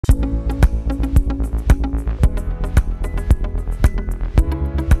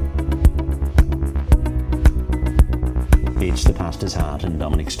Pastor's Heart and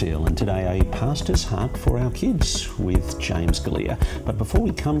Dominic Steele, and today a Pastor's Heart for our kids with James Galea. But before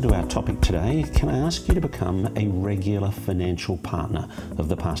we come to our topic today, can I ask you to become a regular financial partner of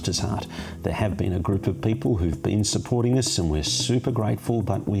the Pastor's Heart? There have been a group of people who've been supporting us and we're super grateful,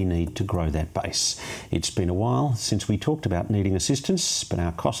 but we need to grow that base. It's been a while since we talked about needing assistance, but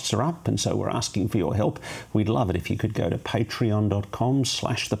our costs are up and so we're asking for your help. We'd love it if you could go to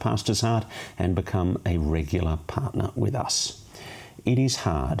patreon.com/thepastor's-heart and become a regular partner with us. It is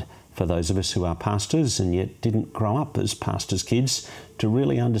hard for those of us who are pastors and yet didn't grow up as pastors' kids to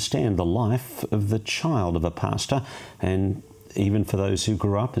really understand the life of the child of a pastor, and even for those who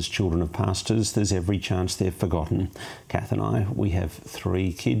grew up as children of pastors, there's every chance they're forgotten. Kath and I, we have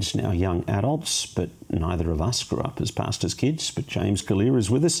 3 kids now, young adults, but neither of us grew up as pastors' kids. But James Galea is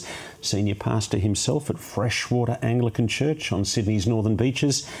with us, senior pastor himself at Freshwater Anglican Church on Sydney's northern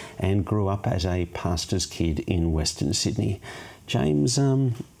beaches, and grew up as a pastor's kid in Western Sydney. James,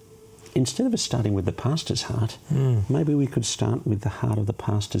 instead of us starting with the pastor's heart, maybe we could start with the heart of the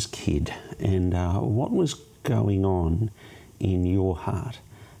pastor's kid. And what was going on in your heart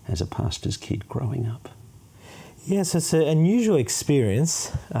as a pastor's kid growing up? Yes, it's an unusual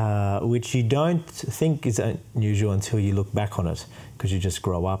experience, which you don't think is unusual until you look back on it, because you just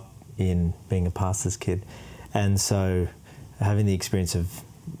grow up in being a pastor's kid. And so having the experience of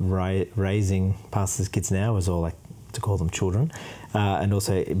raising pastor's kids now, as all like to call them children, and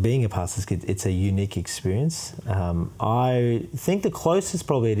also being a pastor's kid, it's a unique experience. I think the closest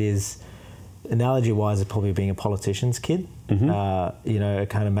probably it is, analogy-wise, is probably being a politician's kid. I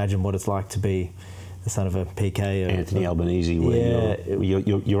can't imagine what it's like to be the son of a PK. Anthony Albanese, where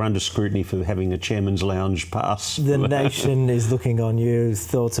you're under scrutiny for having a chairman's lounge pass. The nation is looking on you,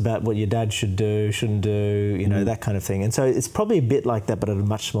 thoughts about what your dad should do, shouldn't do, that kind of thing. And so it's probably a bit like that, but at a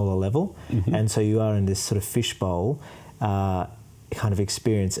much smaller level. And so you are in this sort of fishbowl kind of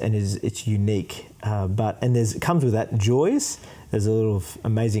experience, and it's unique. It comes with that joys. There's a lot of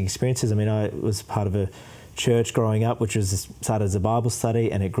amazing experiences. I mean, I was part of a church growing up, which started as a Bible study,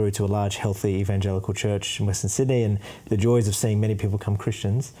 and it grew to a large, healthy evangelical church in Western Sydney, and the joys of seeing many people become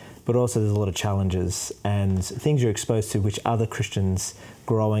Christians. But also there's a lot of challenges and things you're exposed to which other Christians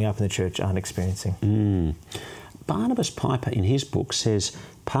growing up in the church aren't experiencing. Barnabas Piper, in his book, says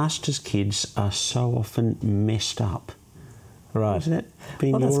pastors' kids are so often messed up. Right. Has that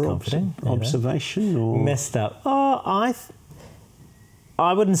been your observation? Or? Messed up. Oh,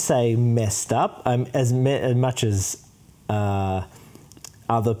 I wouldn't say messed up as much as other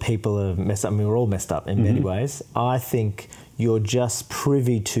people have messed up. I mean, we're all messed up in many ways. I think you're just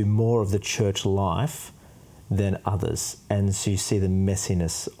privy to more of the church life than others, and so you see the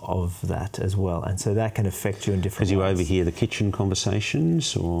messiness of that as well, and so that can affect you in different ways. Because you overhear the kitchen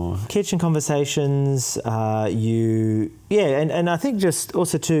conversations, or kitchen conversations. And I think just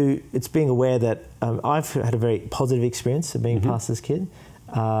also too, it's being aware that I've had a very positive experience of being a pastor's kid.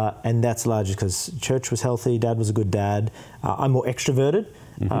 And that's largely because church was healthy, dad was a good dad. I'm more extroverted.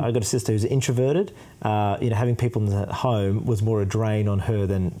 I've got a sister who's introverted. Having people at home was more a drain on her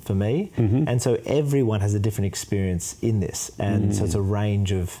than for me. And so everyone has a different experience in this. And so it's a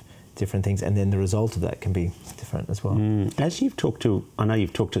range of different things. And then the result of that can be different as well. As you've talked to, I know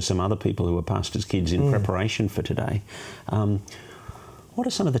you've talked to some other people who are pastors' kids in preparation for today. What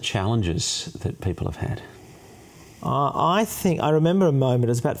are some of the challenges that people have had? I remember a moment, it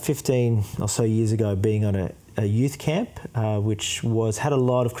was about 15 or so years ago, being on a youth camp, which had a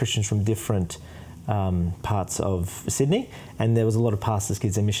lot of Christians from different parts of Sydney, and there was a lot of pastors'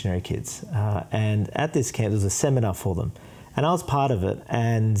 kids and missionary kids. And at this camp, there was a seminar for them, and I was part of it,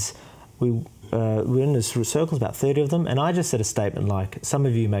 and we were in this circle, about 30 of them, and I just said a statement like, some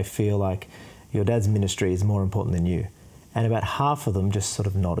of you may feel like your dad's ministry is more important than you. And about half of them just sort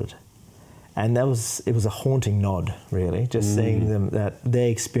of nodded. And it was a haunting nod, really, just seeing them, that their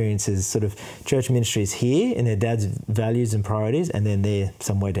experiences, sort of church ministry is here in their dad's values and priorities, and then they're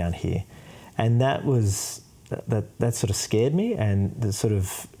somewhere down here. And that sort of scared me, and the sort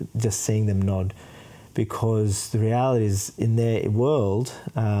of just seeing them nod, because the reality is in their world,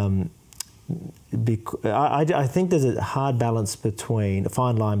 I think there's a hard balance a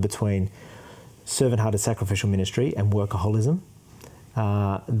fine line between servant-hearted sacrificial ministry and workaholism.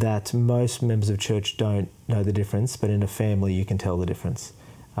 That most members of church don't know the difference, but in a family you can tell the difference.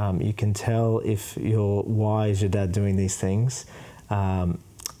 You can tell if why is your dad doing these things,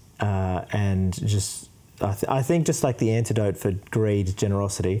 and just I think just like the antidote for greed,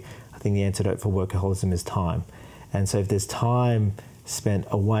 generosity, I think the antidote for workaholism is time. And so if there's time spent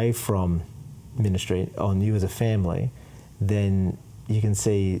away from ministry on you as a family, then you can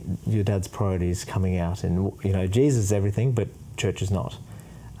see your dad's priorities coming out. And, Jesus is everything, but church is not,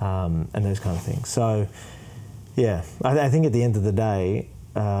 and those kind of things. So, yeah, I think at the end of the day,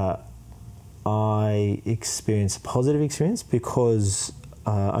 I experienced a positive experience because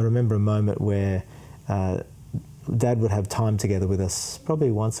I remember a moment where Dad would have time together with us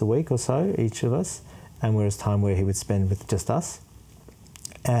probably once a week or so, each of us, and there was time where he would spend with just us.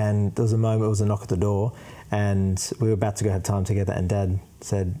 And there was a moment, it was a knock at the door, and we were about to go have time together, and Dad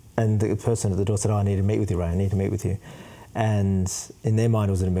said, and the person at the door said, "Oh, I need to meet with you, Ray, I need to meet with you." And in their mind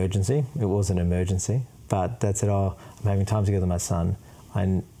it was an emergency. It was an emergency, but Dad said, "Oh, I'm having time together with my son,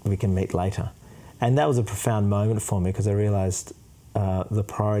 and we can meet later." And that was a profound moment for me because I realised the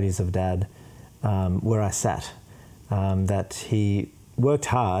priorities of Dad, where I sat, that he worked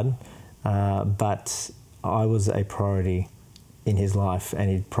hard, but I was a priority in his life, and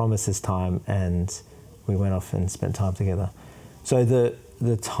he promised his time, and we went off and spent time together. So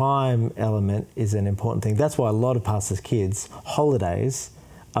the time element is an important thing. That's why a lot of pastors' kids' holidays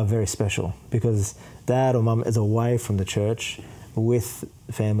are very special, because Dad or Mum is away from the church with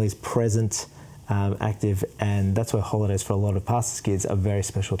families present, active, and that's why holidays for a lot of pastors' kids are very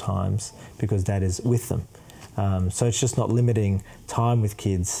special times, because Dad is with them. So it's just not limiting time with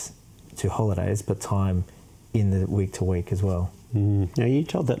kids to holidays, but time in the week to week as well. Now, you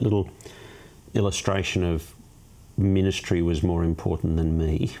told that little illustration of ministry was more important than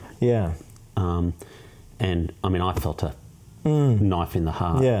me. Yeah. And I mean, I felt a knife in the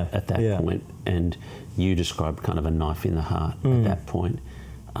heart at that point, and you described kind of a knife in the heart at that point.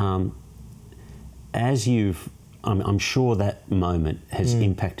 As I'm sure that moment has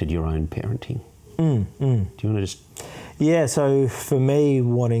impacted your own parenting. Do you want to just... Yeah, so for me,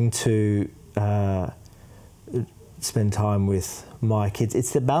 wanting to spend time with my kids,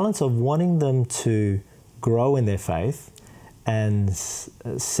 it's the balance of wanting them to grow in their faith and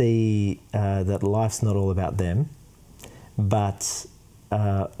see that life's not all about them, but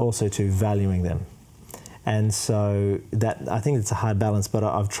also to valuing them. And so that, I think it's a hard balance, but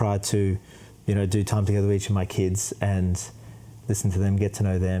I've tried to, do time together with each of my kids and listen to them, get to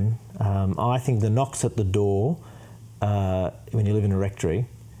know them. I think the knocks at the door when you live in a rectory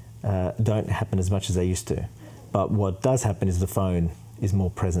don't happen as much as they used to. But what does happen is the phone is more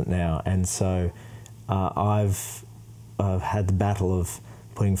present now. And so I've had the battle of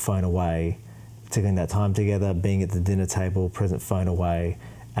putting phone away, taking that time together, being at the dinner table, present phone away.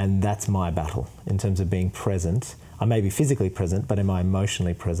 And that's my battle in terms of being present. I may be physically present, but am I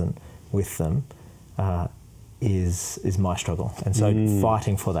emotionally present with them is my struggle. And so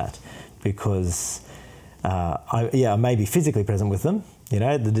fighting for that, because I may be physically present with them,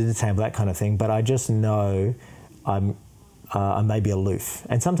 at the dinner table, that kind of thing, but I just know I may be aloof.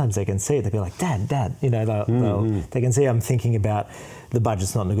 And sometimes they can see it. They'll be like, Dad, they can see I'm thinking about the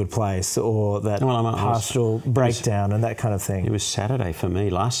budget's not in a good place, or that pastoral breakdown and that kind of thing. It was Saturday for me,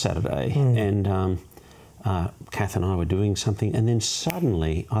 last Saturday, and Kath and I were doing something, and then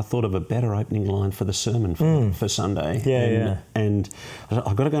suddenly I thought of a better opening line for the sermon for Sunday. And I thought,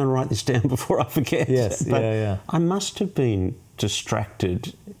 I've got to go and write this down before I forget. Yes, but I must have been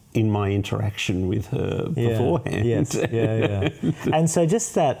distracted in my interaction with her beforehand. Yes, And so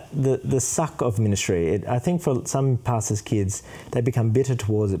just that, the suck of ministry, I think for some pastors' kids, they become bitter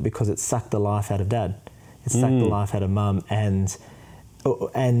towards it because it sucked the life out of Dad. It sucked the life out of Mum, and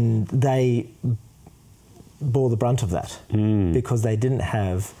they bore the brunt of that because they didn't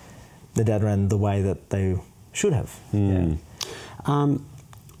have the dad around the way that they should have.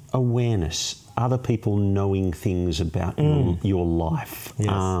 Awareness, other people knowing things about your life. Yes.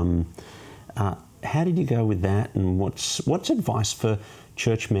 How did you go with that, and what's advice for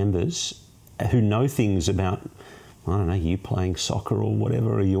church members who know things about, I don't know, you playing soccer or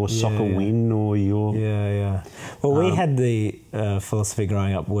whatever, or your soccer win, or your... Well, we had the philosophy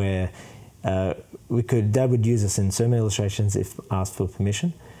growing up where Dad would use us in sermon illustrations if asked for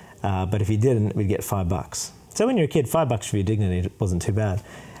permission, but if he didn't, we'd get $5. So when you're a kid, $5 for your dignity wasn't too bad.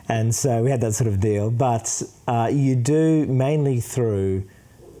 And so we had that sort of deal. But you do, mainly through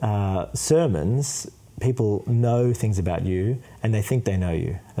sermons, people know things about you and they think they know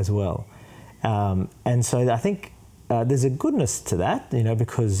you as well. And so I think there's a goodness to that,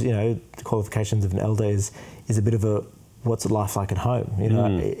 because, the qualifications of an elder is a bit of a, what's life like at home?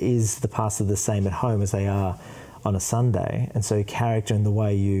 Is the pastor the same at home as they are on a Sunday? And so character and the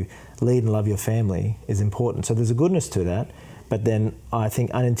way you lead and love your family is important. So there's a goodness to that. But then I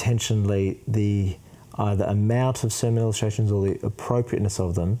think unintentionally the either amount of sermon illustrations or the appropriateness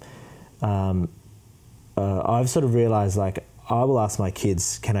of them, I've sort of realised, like, I will ask my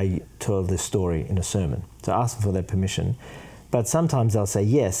kids, can I tell this story in a sermon? So ask them for their permission. But sometimes they'll say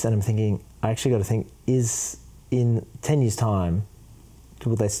yes, and I'm thinking, I actually got to think, is in 10 years' time,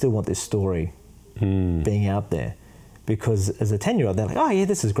 will they still want this story being out there? Because as a 10-year-old, they're like, oh yeah,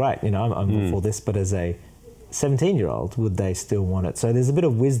 this is great, I'm all for this. But as a 17-year-old, would they still want it? So there's a bit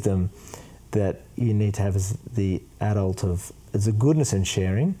of wisdom that you need to have as the adult as a goodness in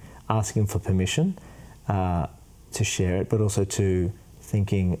sharing, asking for permission to share it, but also to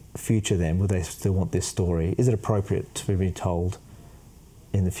thinking future them, will they still want this story? Is it appropriate to be told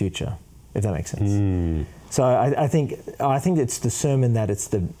in the future, if that makes sense? So I think it's the sermon that it's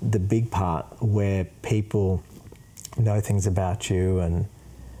the big part where people know things about you and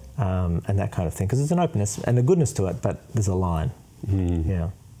that kind of thing, because there's an openness and a goodness to it, but there's a line. Yeah.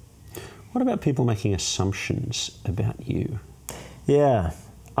 What about people making assumptions about you? Yeah,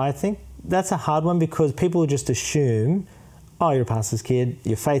 I think that's a hard one, because people just assume, oh, you're a pastor's kid,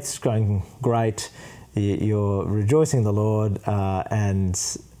 your faith's going great, you're rejoicing in the Lord, and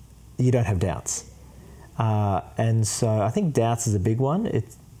you don't have doubts. And so I think doubts is a big one.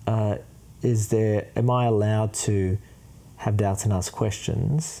 Am I allowed to have doubts and ask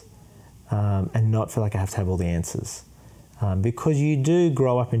questions and not feel like I have to have all the answers? Because you do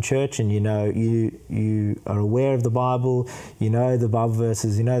grow up in church, and you are aware of the Bible, the Bible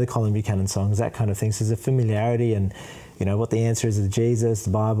verses, the Colin Buchanan songs, that kind of thing. So there's a familiarity, and what the answer is Jesus, the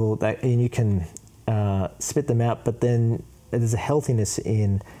Bible, and you can spit them out. But then there's a healthiness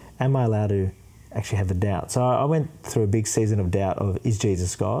in, am I allowed to actually have a doubt? So I went through a big season of doubt of, is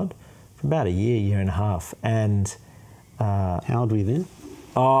Jesus God? For about a year and a half. And how old were you then?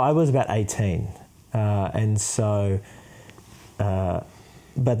 I was about 18, and so. And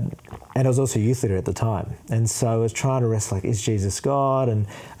I was also a youth leader at the time. And so I was trying to wrestle, like, is Jesus God? And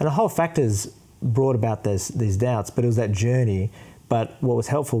a whole factors brought about these doubts, but it was that journey. But what was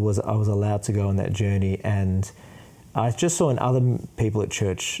helpful was I was allowed to go on that journey. And I just saw in other people at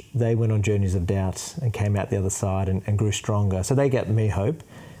church, they went on journeys of doubt and came out the other side and grew stronger. So they gave me hope,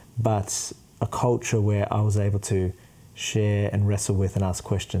 but a culture where I was able to share and wrestle with and ask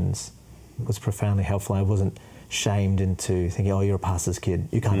questions was profoundly helpful. I wasn't shamed into thinking, oh, you're a pastor's kid,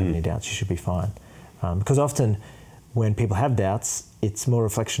 you can't have any doubts, you should be fine. Because often when people have doubts, it's more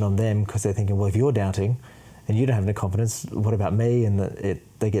reflection on them, because they're thinking, well, if you're doubting and you don't have any confidence, what about me? And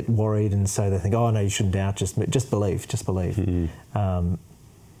they get worried, and so they think, oh no, you shouldn't doubt, just believe. And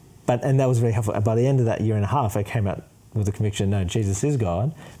that was very helpful. By the end of that year and a half, I came out with the conviction, no, Jesus is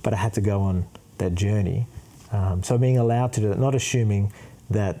God, but I had to go on that journey. So being allowed to do that, not assuming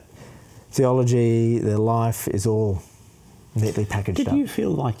that theology, their life is all neatly packaged up. Did you feel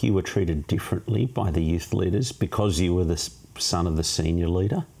like you were treated differently by the youth leaders because you were the son of the senior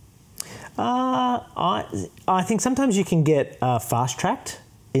leader? I think sometimes you can get fast-tracked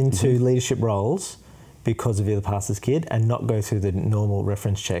into leadership roles because of you're the pastor's kid and not go through the normal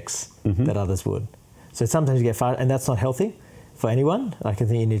reference checks that others would. So sometimes you get fast, and that's not healthy for anyone. I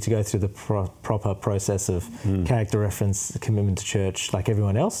think you need to go through the proper process of character reference, commitment to church, like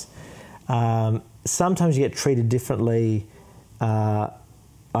everyone else. Sometimes you get treated differently. I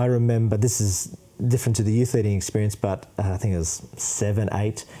remember, this is different to the youth leading experience, but I think it was 7,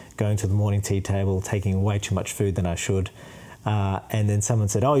 8, going to the morning tea table, taking way too much food than I should. And then someone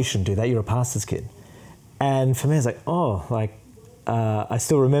said, oh, you shouldn't do that, you're a pastor's kid. And for me, I was like, I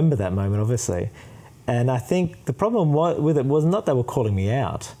still remember that moment, obviously. And I think the problem with it was not they were calling me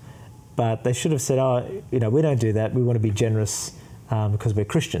out, but they should have said, oh, we don't do that, we want to be generous because we're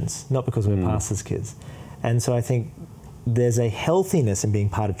Christians, not because we're pastors' kids. And so I think there's a healthiness in being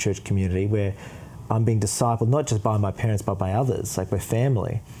part of church community where I'm being discipled, not just by my parents, but by others, like we're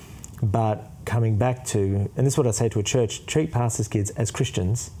family. But coming back to, and this is what I say to a church, treat pastors' kids as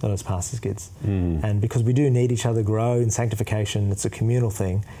Christians, not as pastors' kids. And because we do need each other grow in sanctification, it's a communal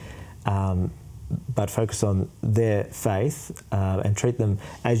thing, but focus on their faith and treat them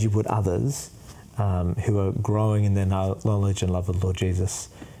as you would others who are growing in their knowledge and love of the Lord Jesus,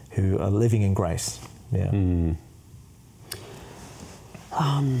 who are living in grace. Yeah.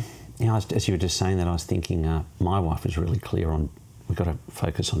 As you were just saying that, I was thinking my wife was really clear on we've got to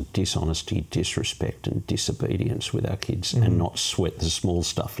focus on dishonesty, disrespect and disobedience with our kids and not sweat the small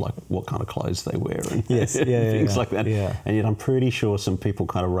stuff like what kind of clothes they wear and things like that. Yeah. And yet I'm pretty sure some people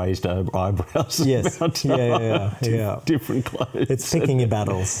kind of raised eyebrows about different clothes. It's picking your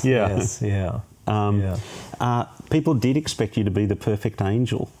battles. People did expect you to be the perfect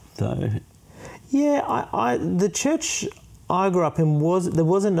angel, though. Yeah, the church I grew up in there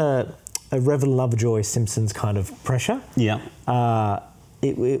wasn't a Reverend Lovejoy Simpson's kind of pressure. Yeah. I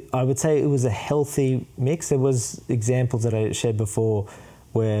would say it was a healthy mix. There was examples that I shared before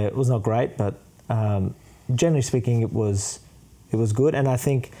where it was not great, but generally speaking, it was good. And I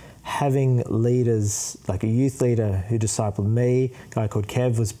think having leaders, like a youth leader who discipled me, a guy called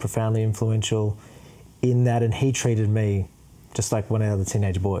Kev was profoundly influential in that, and he treated me just like one of the other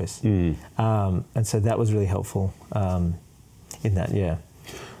teenage boys. And so that was really helpful in that, yeah.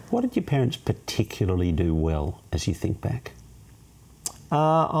 What did your parents particularly do well as you think back?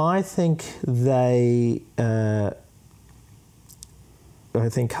 I think a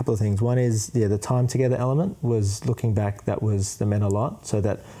couple of things. One is, the time together element was, looking back, that meant a lot. So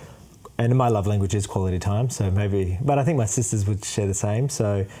that, and my love language is quality time, so maybe, but I think my sisters would share the same.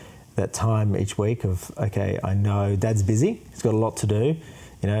 So that time each week of, okay, I know Dad's busy, he's got a lot to do,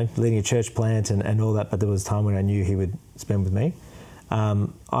 leading a church plant and all that, but there was time when I knew he would spend with me.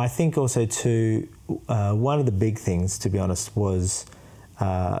 I think also too, one of the big things, to be honest, was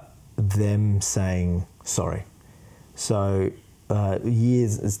them saying sorry. So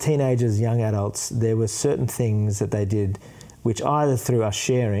years as teenagers, young adults, there were certain things that they did which either through us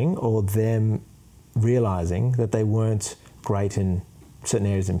sharing or them realising that they weren't great in certain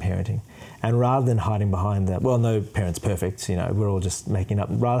areas in parenting. And rather than hiding behind that, well, no parent's perfect, we're all just making up,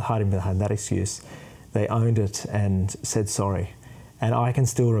 rather than hiding behind that excuse, they owned it and said sorry. And I can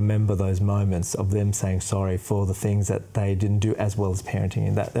still remember those moments of them saying sorry for the things that they didn't do as well as parenting,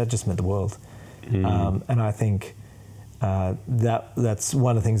 and that just meant the world. And I think that's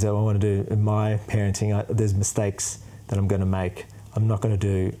one of the things that I want to do in my parenting. There's mistakes that I'm going to make. I'm not going to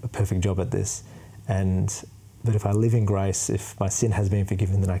do a perfect job at this. But if I live in grace, if my sin has been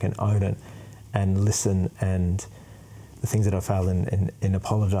forgiven, then I can own it and listen, and the things that I failed in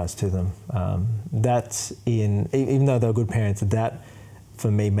apologise to them. Even though they were good parents, that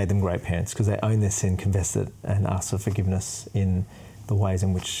for me made them great parents, because they owned their sin, confessed it, and asked for forgiveness in the ways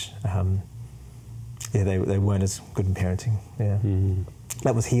in which they weren't as good in parenting. Yeah,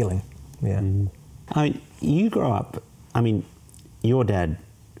 that was healing. Yeah. You grow up. Your dad,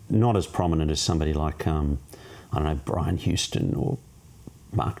 not as prominent as somebody like Brian Houston or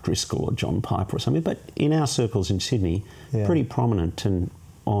Mark Driscoll or John Piper or something, but in our circles in Sydney, pretty prominent and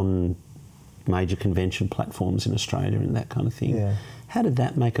on major convention platforms in Australia and that kind of thing. Yeah. How did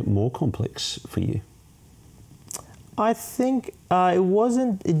that make it more complex for you? I think it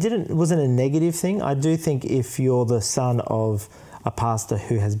wasn't a negative thing. I do think if you're the son of a pastor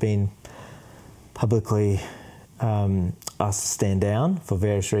who has been publicly asked to stand down for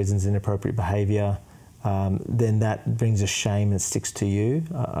various reasons, inappropriate behaviour, then that brings a shame and sticks to you.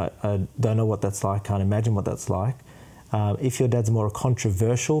 I don't know what that's like, can't imagine what that's like. If your dad's more a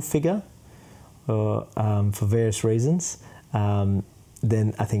controversial figure for various reasons,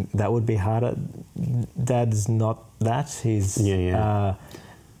 then I think that would be harder. Dad's not that. He's so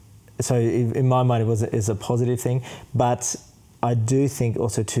in my mind it's a positive thing. But I do think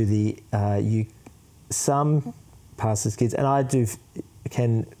also to some pastors' kids, and I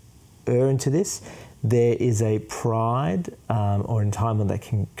can err into this, there is a pride or entitlement that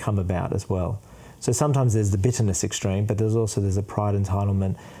can come about as well. So sometimes there's the bitterness extreme, but there's a pride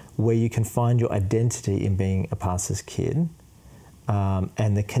entitlement where you can find your identity in being a pastor's kid,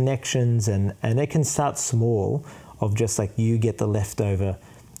 and the connections, and it can start small, of just like you get the leftover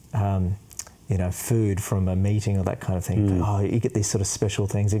food from a meeting or that kind of thing. Oh, you get these sort of special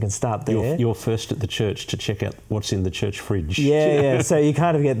things. You can start there. You're first at the church to check out what's in the church fridge. Yeah. So you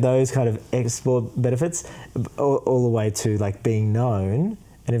kind of get those kind of export benefits all the way to like being known.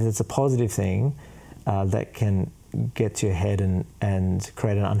 And if it's a positive thing, that can get to your head and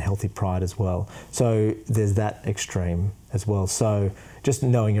create an unhealthy pride as well. So there's that extreme as well. So just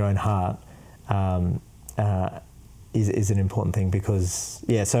knowing your own heart is an important thing, because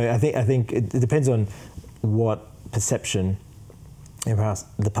so I think it depends on what perception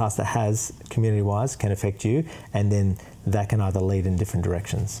the pastor has community-wise can affect you, and then that can either lead in different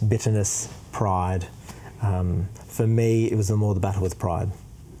directions. Bitterness, pride. For me, it was more the battle with pride.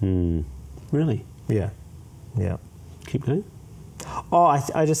 Really? Yeah. Keep going. Oh,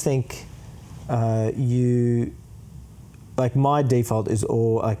 I just think my default is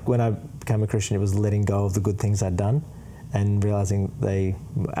when I became a Christian, it was letting go of the good things I'd done and realising they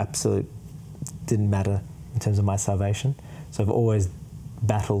absolutely didn't matter in terms of my salvation. So I've always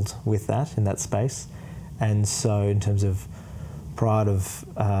battled with that in that space. And so in terms of pride of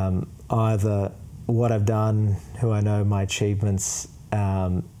either what I've done, who I know, my achievements,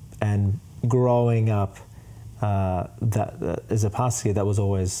 and growing up, that as a pastor kid, that was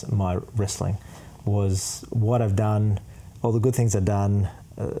always my wrestling, was what I've done, all the good things I've done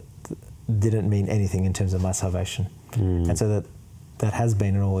didn't mean anything in terms of my salvation. And so that has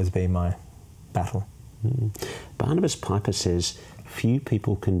been and always been my battle. Barnabas Piper says, few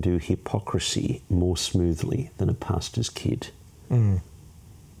people can do hypocrisy more smoothly than a pastor's kid.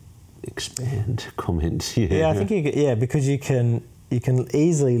 expand, comment. Yeah, Yeah, I think because you can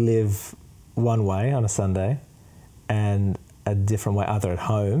easily live one way on a Sunday and a different way either at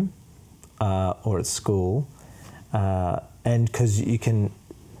home or at school, and because you can,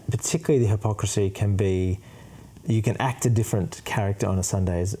 particularly the hypocrisy can be, you can act a different character on a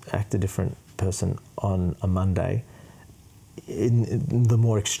Sunday, act a different person on a Monday, in the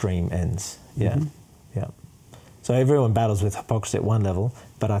more extreme ends. Yeah, yeah. So everyone battles with hypocrisy at one level,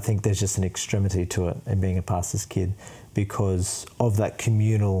 but I think there's just an extremity to it in being a pastor's kid because of that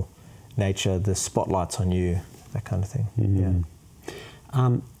communal nature, the spotlight's on you, that kind of thing.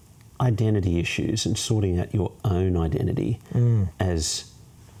 Yeah. Identity issues and sorting out your own identity as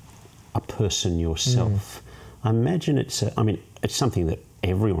a person yourself. I imagine it's something that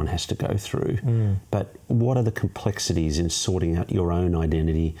everyone has to go through, but what are the complexities in sorting out your own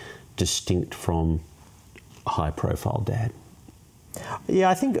identity distinct from a high-profile dad? Yeah,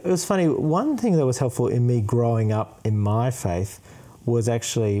 I think it was funny. One thing that was helpful in me growing up in my faith was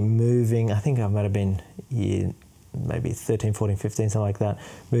actually moving, I think I might have been maybe 13, 14, 15, something like that,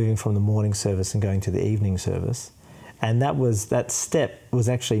 moving from the morning service and going to the evening service. And that step was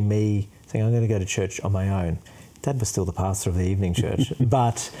actually me saying, I'm going to go to church on my own. Dad was still the pastor of the evening church,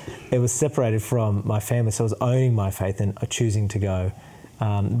 but it was separated from my family, so I was owning my faith and choosing to go.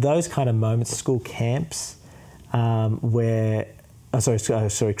 Those kind of moments, school camps,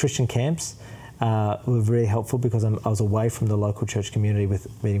 Christian camps were very helpful because I was away from the local church community,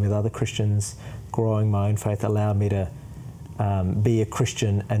 meeting with other Christians, growing my own faith, allowed me to be a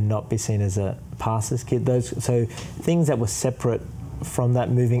Christian and not be seen as a pastor's kid. So things that were separate from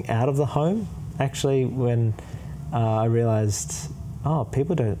that, moving out of the home, actually, when I realised,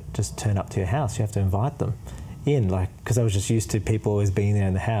 people don't just turn up to your house, you have to invite them in, because I was just used to people always being there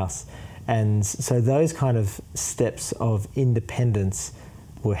in the house. And so those kind of steps of independence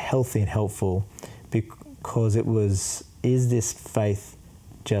were healthy and helpful because it was, is this faith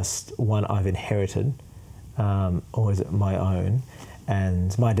just one I've inherited or is it my own?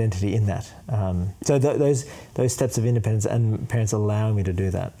 And my identity in that. So those steps of independence and parents allowing me to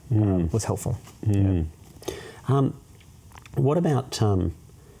do that was helpful. Yeah. What about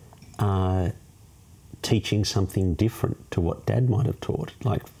teaching something different to what Dad might have taught,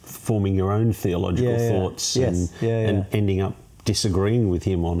 like forming your own theological thoughts and ending up disagreeing with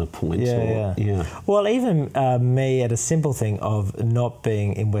him on a point? Well, even me at a simple thing of not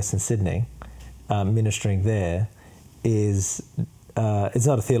being in Western Sydney, ministering there, is it's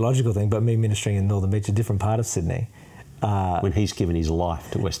not a theological thing, but me ministering in Northern Beach, a different part of Sydney. When he's given his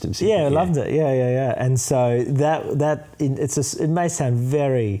life to Western Sydney. Yeah, I loved it. Yeah. And so it may sound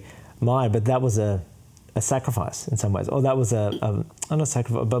very minor, but that was a sacrifice in some ways. Or that was not a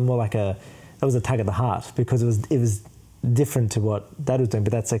sacrifice, but more like that was a tug at the heart because it was different to what Dad was doing,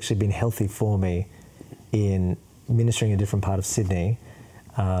 but that's actually been healthy for me in ministering in a different part of Sydney,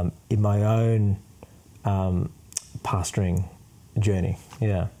 in my own pastoring journey.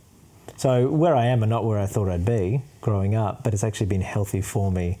 Yeah. So where I am and not where I thought I'd be growing up, but it's actually been healthy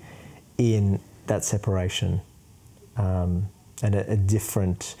for me in that separation and a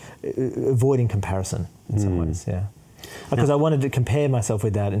different, avoiding comparison in some ways, yeah. Because I wanted to compare myself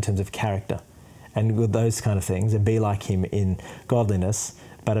with Dad in terms of character and with those kind of things and be like him in godliness,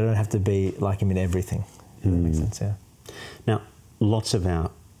 but I don't have to be like him in everything. If that makes sense, yeah. Now, lots of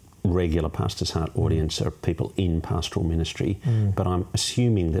our regular Pastor's Heart audience are people in pastoral ministry, but I'm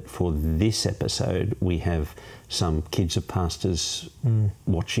assuming that for this episode we have some kids of pastors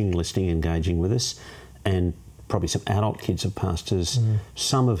watching, listening, engaging with us, and probably some adult kids of pastors,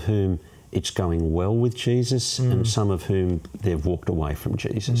 some of whom it's going well with Jesus and some of whom they've walked away from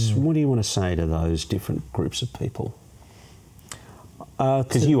Jesus. What do you want to say to those different groups of people?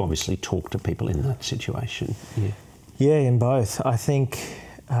 Because you obviously talk to people in that situation. Yeah, in both. I think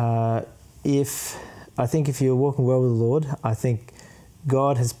if you're walking well with the Lord, I think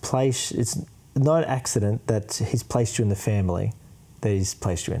God has placed, it's not an accident that He's placed you in the family that He's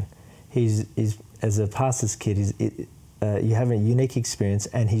placed you in. He's as a pastor's kid, you have a unique experience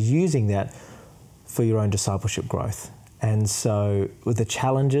and He's using that for your own discipleship growth. And so with the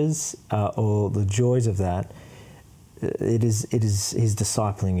challenges or the joys of that, He's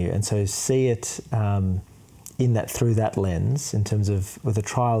discipling you. And so see it in that, through that lens, in terms of where the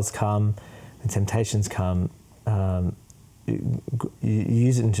trials come and temptations come, you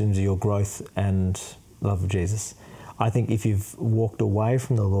use it in terms of your growth and love of Jesus. I think if you've walked away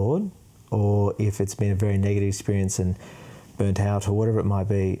from the Lord, or if it's been a very negative experience and burnt out or whatever it might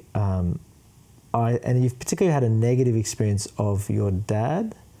be, and you've particularly had a negative experience of your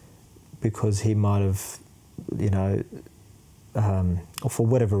dad because he might have, or for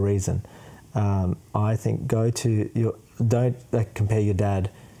whatever reason, I think don't compare your dad.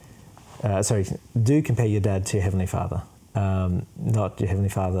 Do compare your dad to your Heavenly Father, not your Heavenly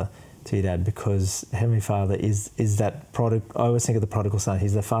Father to your dad, because Heavenly Father is that prodigal. I always think of the prodigal son.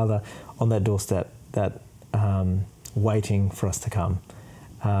 He's the father on that doorstep, that waiting for us to come.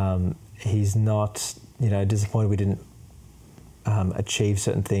 He's not, disappointed we didn't achieve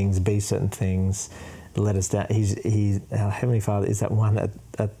certain things, be certain things, let us down. Our Heavenly Father is that one at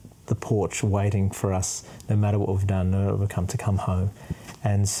the porch waiting for us, no matter what we've done, no matter what we've come, to come home.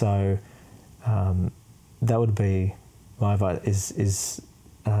 And so that would be my advice, is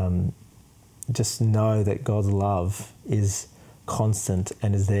just know that God's love is constant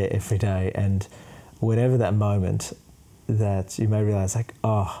and is there every day. And whatever that moment that you may realise, like,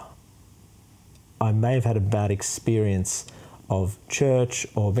 I may have had a bad experience of church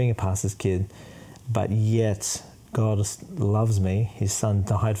or being a pastor's kid, but yet God loves me, His Son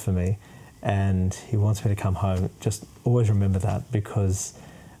died for me, and He wants me to come home. Just always remember that, because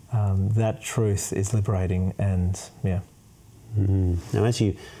that truth is liberating. And Now, as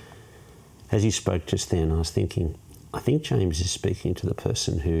you spoke just then, I was thinking, I think James is speaking to the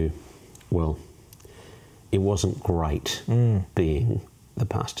person who, well, it wasn't great being the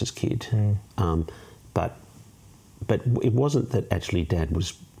pastor's kid, but it wasn't that actually Dad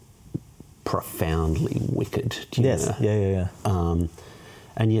was profoundly wicked. Yes, yeah.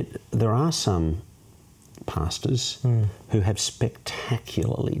 And yet there are some pastors who have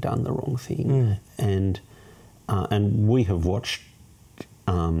spectacularly done the wrong thing, and we have watched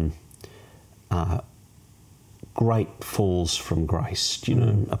great falls from grace.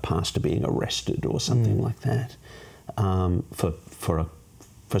 A pastor being arrested or something like that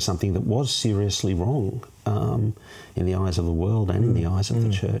for something that was seriously wrong in the eyes of the world and in the eyes of the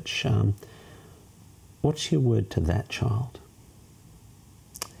church. What's your word to that child?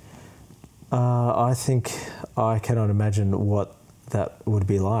 I think I cannot imagine what that would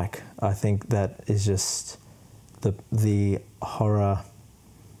be like. I think that is just the horror,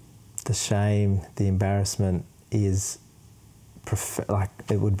 the shame, the embarrassment is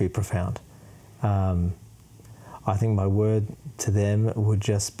it would be profound. I think my word to them would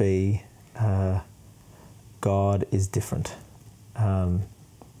just be, God is different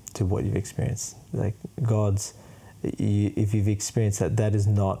to what you've experienced. Like if you've experienced that is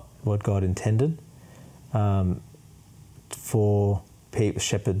not what God intended for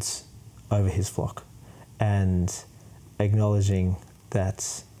shepherds over His flock, and acknowledging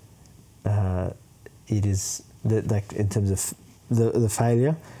that it is like in terms of the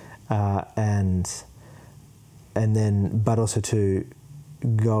failure, and then, but also to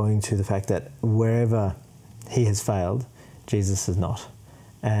going to the fact that wherever He has failed, Jesus has not,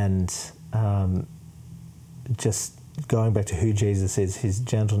 and just going back to who Jesus is, His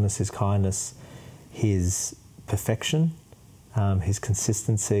gentleness, His kindness, His perfection, His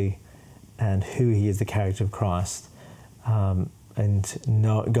consistency, and who He is, the character of Christ, and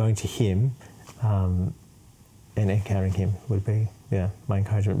going to Him and encountering Him would be my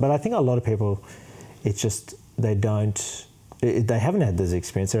encouragement. But I think a lot of people, it's just they haven't had this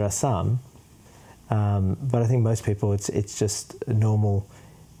experience. There are some, but I think most people it's just normal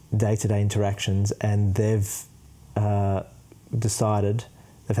day-to-day interactions, and they've decided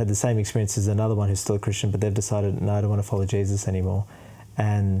they've had the same experience as another one who's still a Christian, but they've decided, no, I don't want to follow Jesus anymore.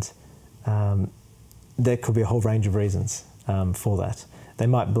 And there could be a whole range of reasons for that. They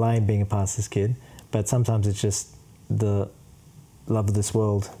might blame being a pastor's kid, but sometimes it's just the love of this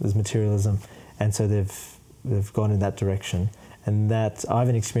world, there's materialism, and so they've gone in that direction. And that I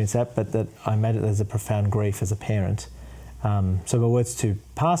haven't experienced that, but that I made it as a profound grief as a parent. So my words to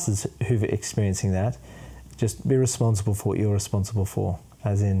pastors who've experiencing that, just be responsible for what you're responsible for,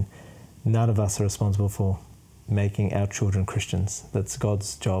 as in none of us are responsible for making our children Christians. That's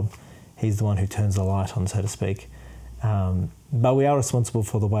God's job. He's the one who turns the light on, so to speak. But we are responsible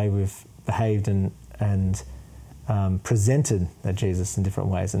for the way we've behaved and presented that Jesus in different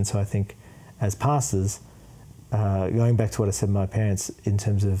ways. And so I think as pastors, going back to what I said to my parents in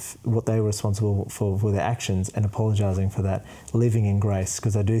terms of what they were responsible for their actions and apologising for that, living in grace,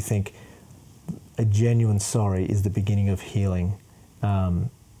 because I do think a genuine sorry is the beginning of healing for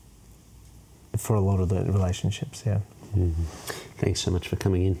a lot of the relationships, Thanks so much for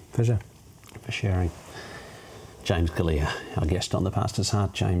coming in. Pleasure. For sharing. James Galea, our guest on The Pastor's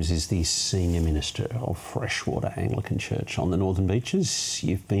Heart. James is the Senior Minister of Freshwater Anglican Church on the Northern Beaches.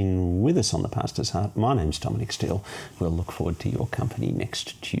 You've been with us on The Pastor's Heart. My name's Dominic Steele. We'll look forward to your company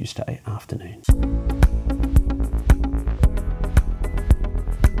next Tuesday afternoon.